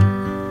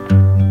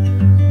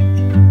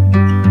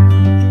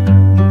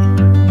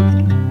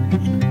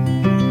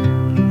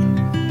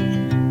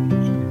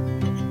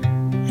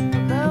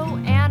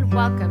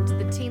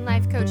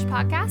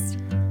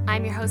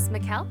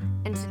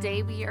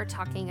are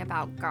talking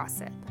about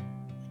gossip.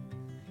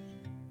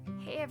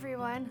 Hey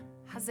everyone,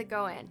 how's it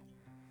going?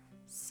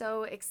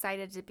 So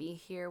excited to be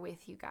here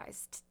with you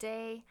guys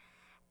today,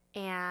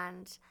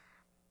 and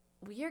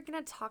we are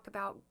going to talk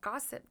about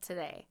gossip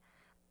today.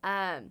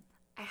 I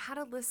had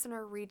a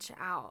listener reach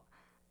out,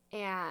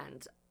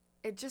 and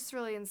it just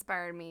really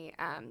inspired me.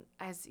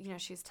 As you know,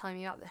 she was telling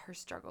me about her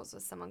struggles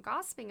with someone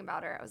gossiping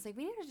about her. I was like,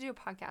 we need to do a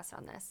podcast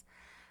on this.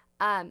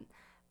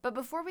 But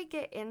before we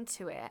get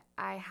into it,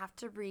 I have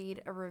to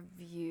read a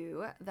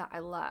review that I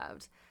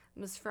loved.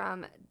 It was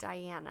from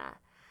Diana,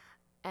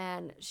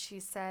 and she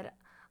said,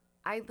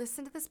 I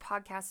listened to this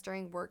podcast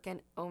during work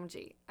in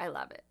OMG. I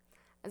love it.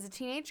 As a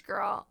teenage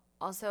girl,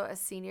 also a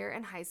senior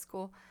in high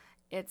school,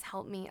 it's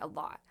helped me a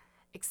lot,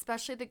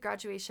 especially the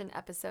graduation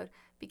episode,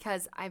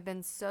 because I've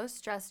been so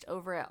stressed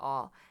over it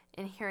all,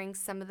 and hearing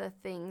some of the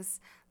things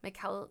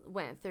Mikkel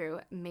went through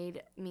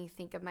made me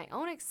think of my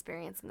own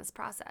experience in this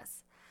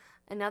process.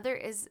 Another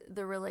is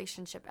the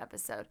relationship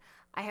episode.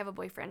 I have a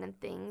boyfriend and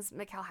things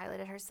Mikkel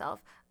highlighted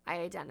herself I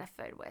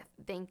identified with.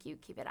 Thank you.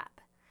 Keep it up.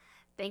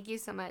 Thank you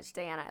so much,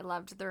 Diana. I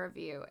loved the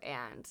review,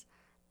 and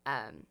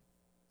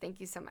thank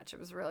you so much. It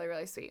was really,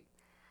 really sweet.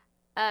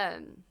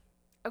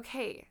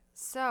 Okay,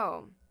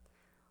 so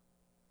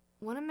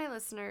one of my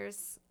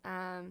listeners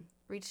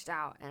reached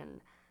out,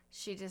 and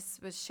she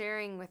just was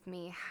sharing with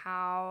me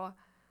how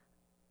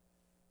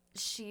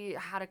she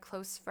had a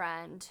close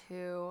friend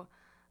who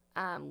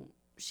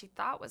she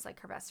thought was like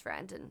her best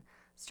friend, and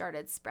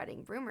started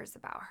spreading rumors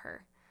about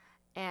her,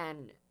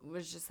 and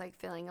was just like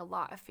feeling a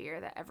lot of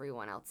fear that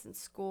everyone else in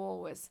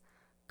school was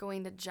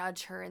going to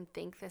judge her and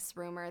think this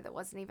rumor that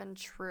wasn't even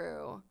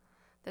true,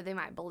 that they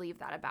might believe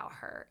that about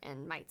her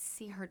and might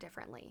see her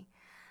differently.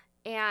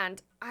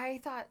 And I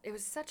thought it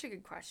was such a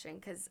good question,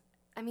 because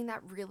I mean,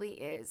 that really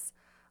is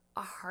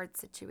a hard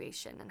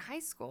situation in high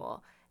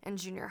school and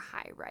junior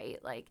high,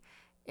 right? Like,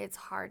 it's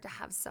hard to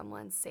have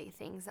someone say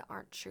things that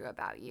aren't true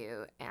about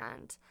you,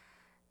 and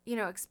you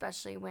know,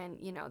 especially when,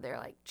 you know, they're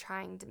like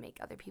trying to make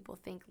other people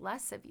think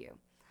less of you.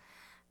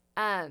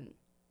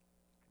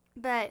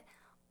 But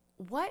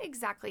what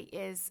exactly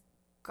is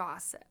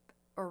gossip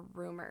or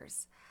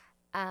rumors?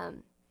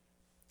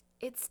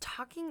 It's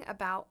talking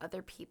about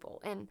other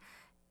people, and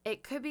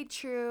it could be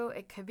true,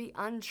 it could be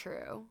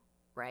untrue,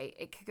 right?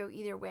 It could go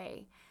either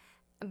way,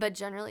 but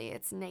generally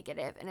it's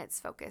negative, and it's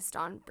focused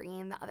on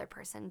bringing the other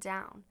person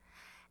down.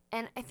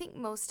 And I think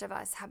most of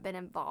us have been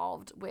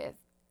involved with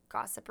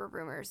gossip or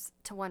rumors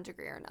to one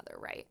degree or another,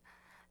 right?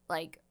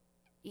 Like,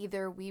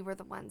 either we were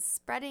the ones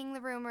spreading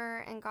the rumor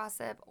and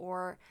gossip,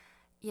 or,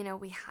 you know,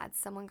 we had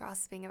someone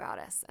gossiping about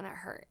us and it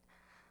hurt.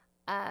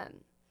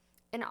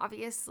 And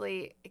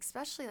obviously,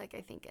 especially like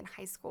I think in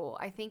high school,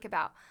 I think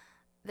about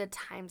the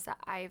times that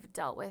I've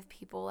dealt with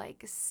people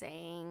like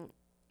saying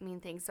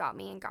mean things about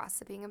me and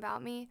gossiping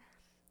about me.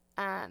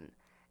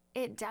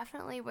 It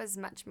definitely was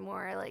much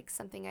more like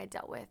something I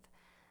dealt with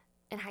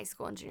in high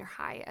school and junior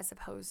high as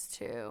opposed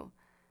to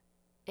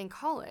in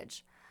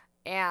college.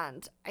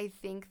 And I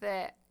think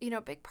that, you know,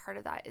 a big part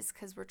of that is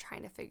because we're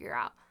trying to figure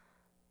out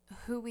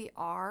who we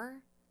are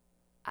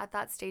at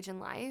that stage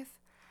in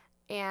life.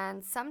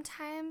 And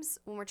sometimes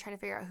when we're trying to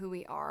figure out who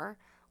we are,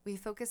 we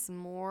focus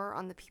more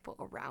on the people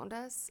around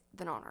us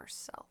than on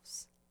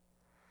ourselves.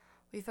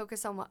 We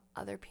focus on what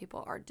other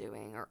people are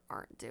doing or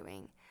aren't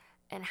doing,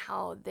 and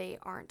how they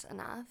aren't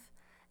enough.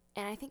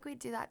 And I think we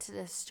do that to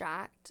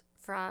distract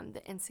from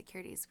the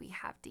insecurities we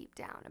have deep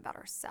down about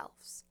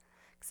ourselves.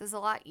 Because it's a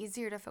lot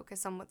easier to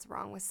focus on what's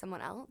wrong with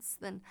someone else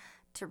than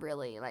to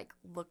really like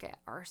look at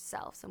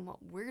ourselves and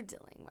what we're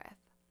dealing with.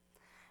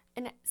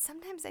 And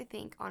sometimes I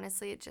think,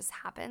 honestly, it just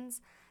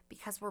happens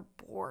because we're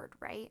bored,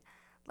 right?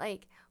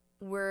 Like,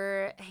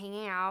 we're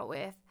hanging out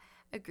with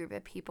a group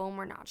of people and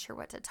we're not sure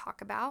what to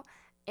talk about.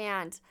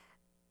 And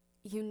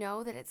you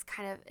know that it's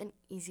kind of an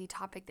easy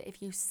topic that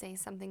if you say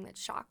something that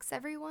shocks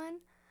everyone,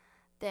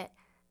 that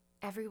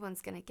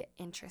everyone's going to get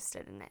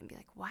interested in it and be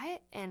like,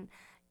 what? And,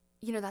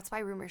 you know, that's why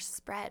rumors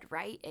spread,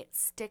 right? It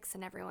sticks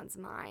in everyone's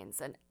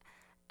minds, and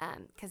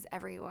because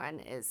everyone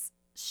is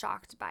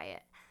shocked by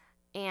it.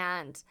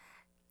 And,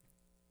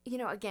 you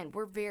know, again,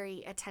 we're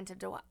very attentive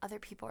to what other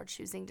people are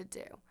choosing to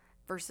do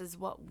versus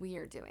what we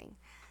are doing.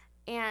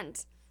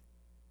 And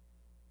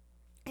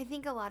I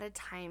think a lot of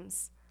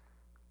times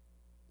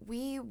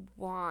we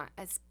want,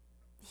 as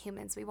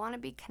humans, we want to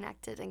be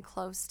connected and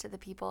close to the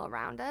people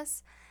around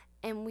us,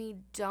 and we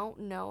don't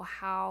know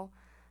how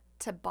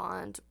to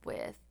bond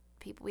with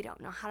people. We don't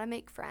know how to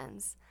make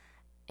friends,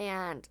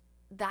 and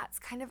that's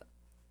kind of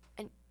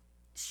a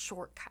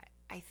shortcut,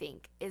 I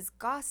think, is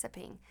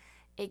gossiping.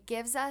 It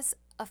gives us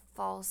a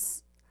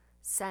false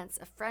sense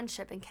of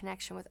friendship and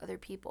connection with other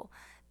people,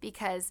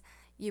 because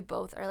you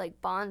both are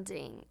like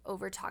bonding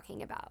over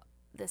talking about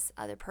this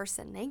other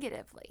person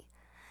negatively.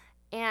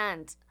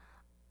 And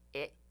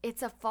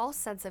it's a false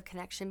sense of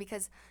connection,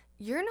 because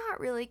you're not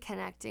really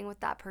connecting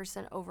with that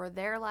person over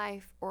their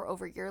life or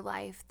over your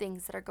life,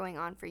 things that are going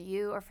on for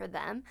you or for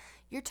them.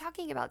 You're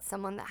talking about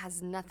someone that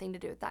has nothing to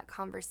do with that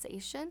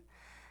conversation.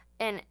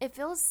 And it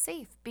feels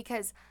safe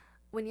because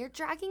when you're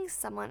dragging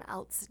someone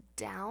else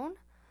down,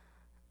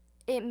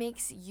 it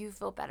makes you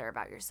feel better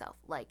about yourself,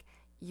 like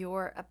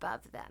you're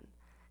above them.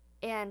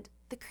 And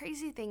the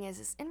crazy thing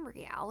is in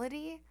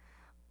reality,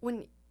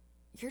 when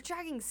you're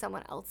dragging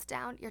someone else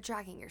down, you're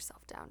dragging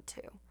yourself down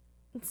too.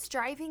 And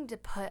striving to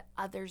put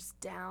others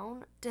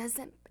down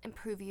doesn't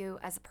improve you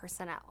as a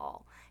person at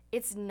all.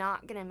 It's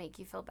not going to make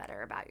you feel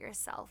better about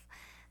yourself.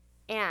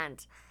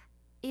 And,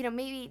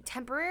 maybe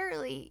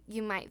temporarily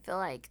you might feel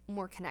like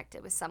more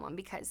connected with someone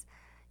because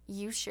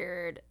you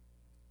shared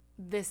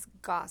this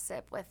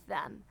gossip with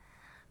them.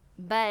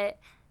 But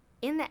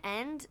in the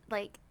end,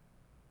 like,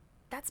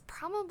 that's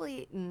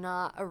probably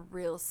not a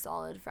real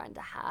solid friend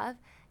to have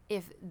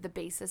if the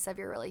basis of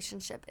your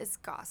relationship is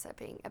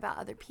gossiping about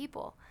other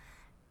people.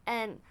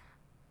 And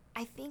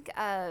I think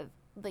of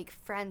like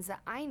friends that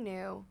I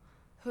knew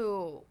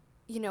who,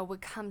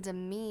 would come to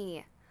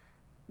me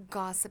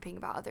gossiping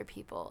about other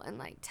people and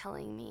like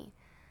telling me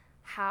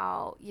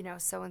how,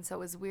 so and so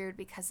was weird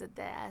because of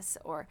this,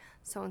 or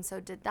so and so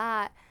did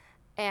that.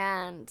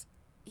 And,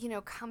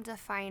 come to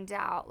find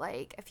out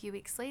like a few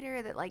weeks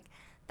later that like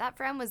that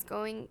friend was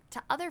going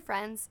to other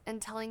friends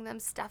and telling them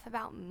stuff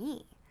about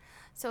me.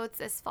 So it's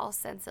this false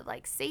sense of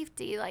like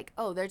safety, like,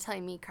 oh, they're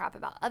telling me crap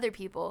about other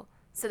people,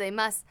 so they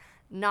must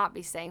not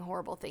be saying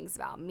horrible things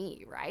about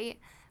me, right?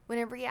 When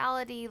in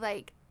reality,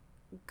 like,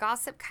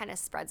 gossip kind of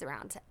spreads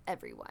around to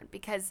everyone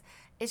because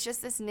it's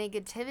just this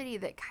negativity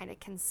that kind of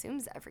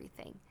consumes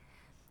everything.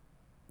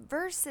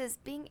 Versus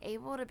being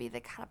able to be the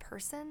kind of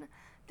person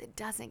that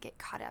doesn't get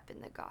caught up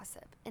in the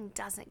gossip and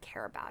doesn't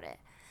care about it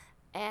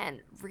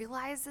and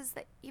realizes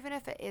that even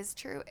if it is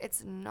true,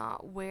 it's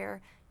not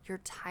where your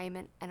time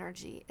and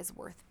energy is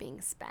worth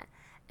being spent.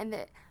 And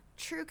that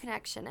true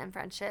connection and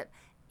friendship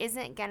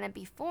isn't going to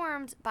be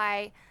formed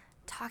by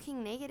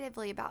talking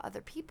negatively about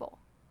other people.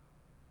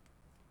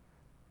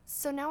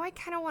 So now I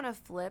kind of want to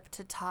flip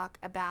to talk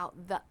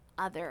about the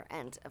other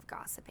end of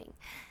gossiping.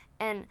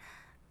 And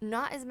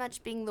not as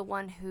much being the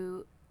one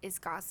who is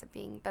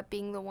gossiping, but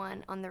being the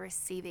one on the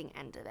receiving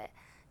end of it.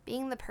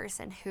 Being the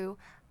person who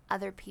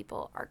other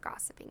people are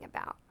gossiping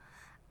about.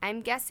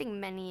 I'm guessing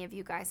many of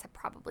you guys have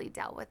probably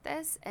dealt with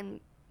this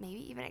and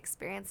maybe even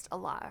experienced a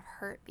lot of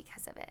hurt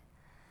because of it.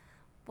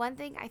 One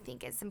thing I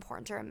think is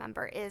important to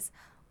remember is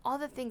all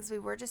the things we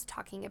were just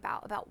talking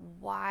about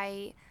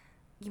why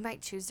you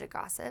might choose to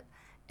gossip,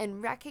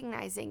 and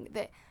recognizing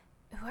that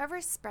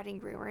whoever's spreading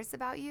rumors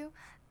about you,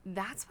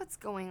 that's what's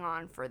going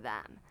on for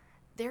them.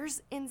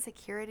 There's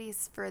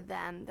insecurities for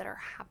them that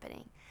are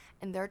happening,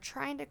 and they're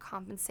trying to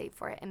compensate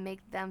for it and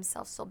make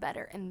themselves feel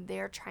better, and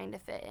they're trying to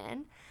fit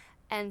in.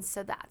 And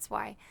so that's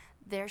why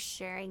they're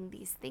sharing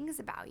these things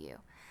about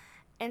you.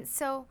 And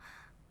so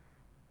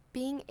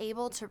being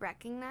able to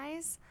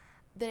recognize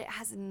that it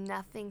has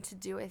nothing to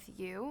do with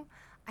you,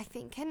 I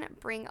think can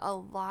bring a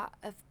lot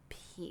of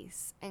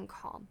peace and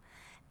calm.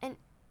 And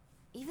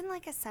even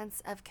like a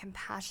sense of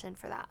compassion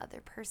for that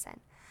other person.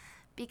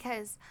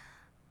 Because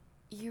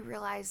you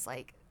realize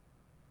like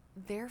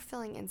they're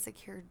feeling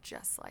insecure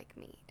just like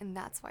me, and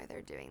that's why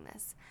they're doing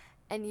this.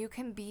 And you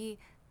can be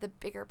the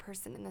bigger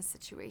person in this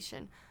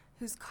situation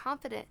who's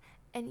confident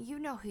and you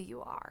know who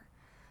you are.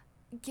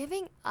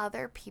 Giving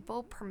other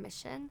people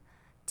permission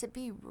to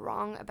be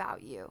wrong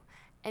about you.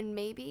 And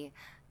maybe,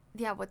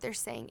 what they're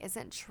saying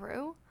isn't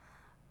true,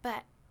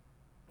 but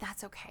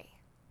that's okay.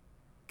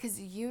 Because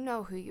you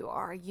know who you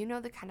are. You know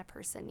the kind of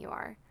person you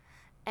are.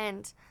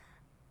 And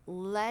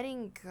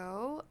letting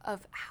go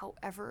of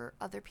however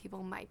other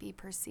people might be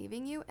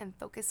perceiving you and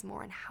focus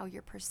more on how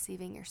you're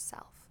perceiving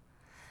yourself.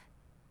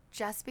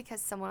 Just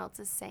because someone else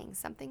is saying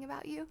something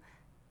about you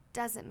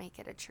doesn't make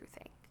it a true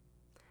thing.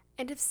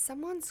 And if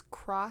someone's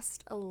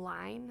crossed a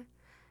line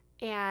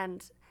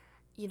and,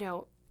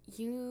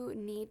 you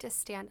need to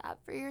stand up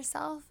for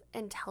yourself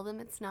and tell them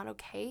it's not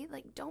okay,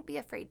 like, don't be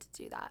afraid to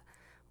do that.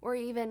 Or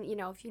even,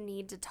 if you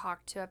need to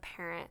talk to a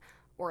parent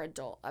or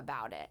adult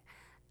about it,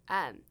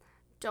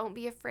 don't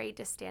be afraid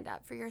to stand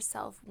up for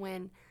yourself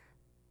when,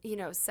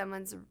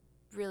 someone's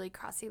really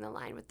crossing the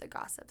line with the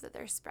gossip that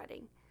they're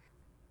spreading.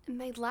 And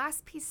my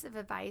last piece of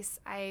advice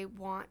I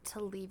want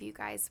to leave you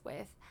guys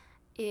with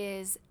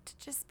is to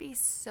just be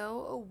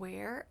so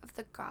aware of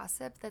the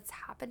gossip that's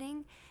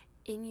happening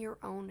in your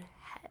own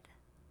head.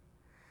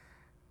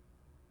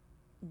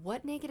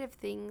 What negative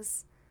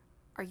things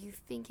are you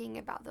thinking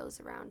about those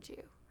around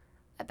you,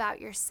 about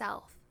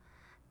yourself?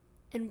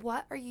 And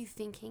what are you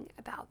thinking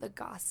about the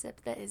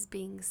gossip that is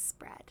being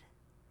spread?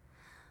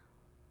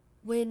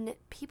 When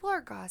people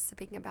are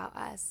gossiping about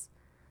us,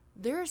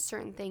 there are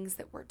certain things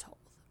that we're told,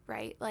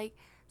 right? Like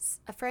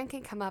a friend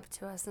can come up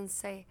to us and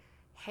say,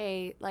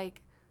 hey,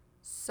 like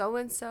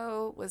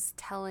so-and-so was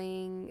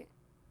telling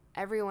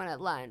everyone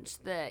at lunch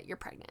that you're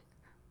pregnant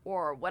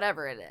or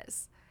whatever it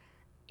is.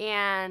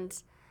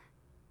 And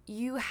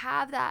you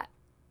have that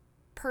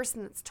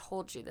person that's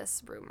told you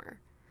this rumor.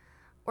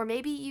 Or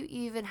maybe you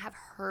even have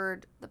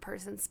heard the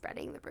person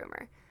spreading the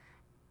rumor.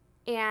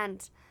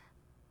 And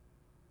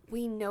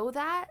we know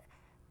that,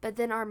 but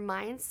then our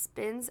mind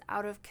spins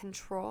out of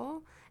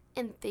control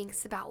and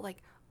thinks about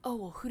like, oh,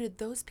 well, who did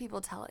those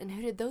people tell? And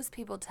who did those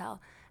people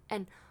tell?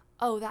 And,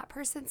 oh, that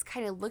person's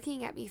kind of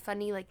looking at me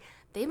funny. Like,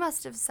 they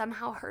must have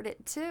somehow heard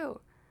it too,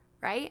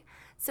 right?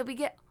 So we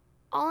get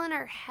all in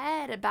our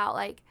head about,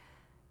 like,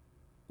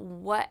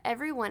 what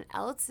everyone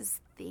else is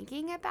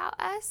thinking about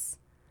us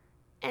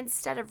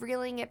instead of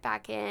reeling it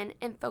back in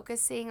and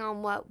focusing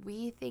on what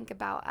we think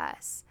about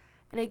us.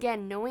 And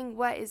again, knowing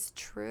what is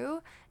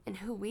true and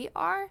who we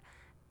are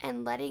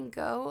and letting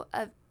go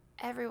of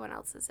everyone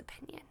else's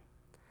opinion.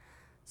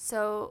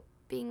 So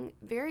being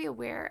very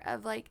aware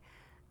of like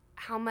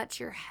how much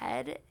your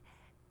head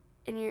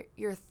and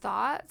your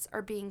thoughts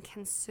are being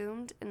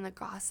consumed in the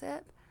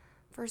gossip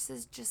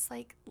versus just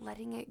like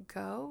letting it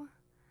go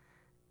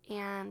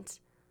and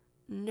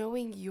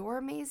knowing you're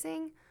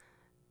amazing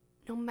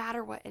no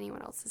matter what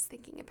anyone else is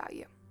thinking about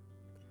you.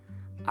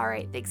 All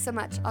right, thanks so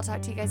much. I'll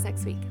talk to you guys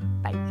next week.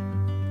 Bye.